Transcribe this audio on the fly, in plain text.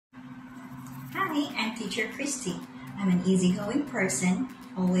Hi, I'm teacher Christy. I'm an easygoing person,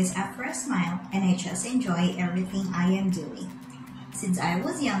 always up for a smile, and I just enjoy everything I am doing. Since I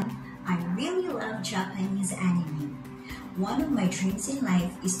was young, I really love Japanese anime. One of my dreams in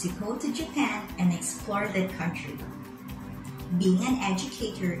life is to go to Japan and explore that country. Being an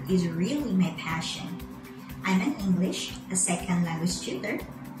educator is really my passion. I'm an English, a second language tutor,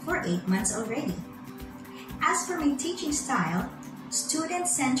 for 8 months already. As for my teaching style,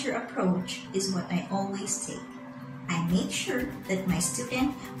 student-centered approach is what I always take. I make sure that my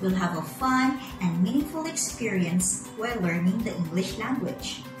student will have a fun and meaningful experience while learning the English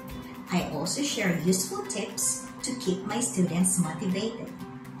language. I also share useful tips to keep my students motivated.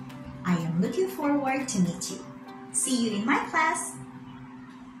 I am looking forward to meet you. See you in my class!